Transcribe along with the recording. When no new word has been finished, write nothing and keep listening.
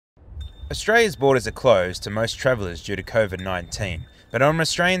Australia's borders are closed to most travellers due to COVID-19, but I'm an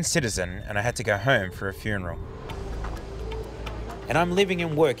Australian citizen and I had to go home for a funeral. And I'm living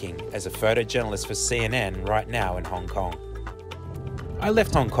and working as a photojournalist for CNN right now in Hong Kong. I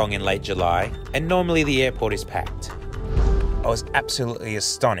left Hong Kong in late July, and normally the airport is packed. I was absolutely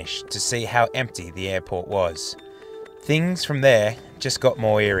astonished to see how empty the airport was. Things from there just got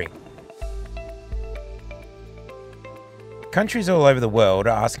more eerie. Countries all over the world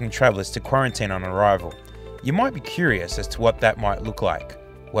are asking travellers to quarantine on arrival. You might be curious as to what that might look like.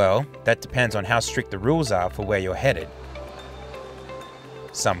 Well, that depends on how strict the rules are for where you're headed.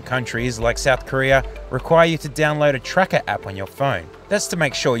 Some countries, like South Korea, require you to download a tracker app on your phone. That's to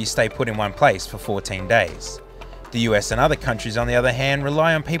make sure you stay put in one place for 14 days. The US and other countries, on the other hand,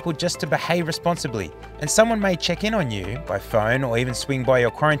 rely on people just to behave responsibly, and someone may check in on you by phone or even swing by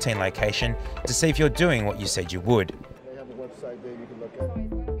your quarantine location to see if you're doing what you said you would. They have a website there you can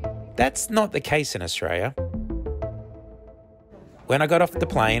look at. That's not the case in Australia. When I got off the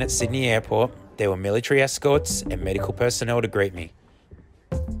plane at Sydney Airport, there were military escorts and medical personnel to greet me.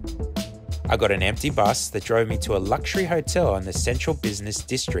 I got an empty bus that drove me to a luxury hotel in the central business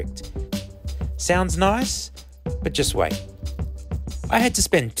district. Sounds nice? But just wait. I had to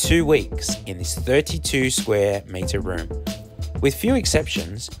spend 2 weeks in this 32 square metre room. With few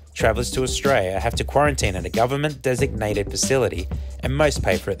exceptions, travellers to Australia have to quarantine at a government designated facility and most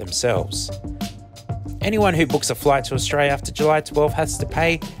pay for it themselves. Anyone who books a flight to Australia after July 12 has to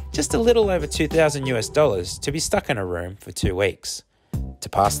pay just a little over $2,000 to be stuck in a room for 2 weeks. To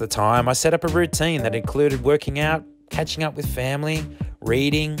pass the time, I set up a routine that included working out, catching up with family,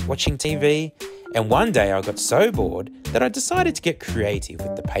 reading, watching TV, and one day I got so bored that I decided to get creative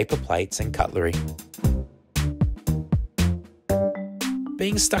with the paper plates and cutlery.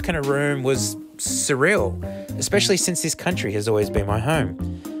 Being stuck in a room was surreal, especially since this country has always been my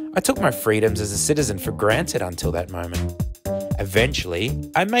home. I took my freedoms as a citizen for granted until that moment.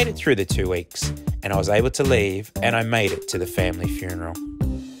 Eventually, I made it through the 2 weeks, and I was able to leave, and I made it to the family funeral.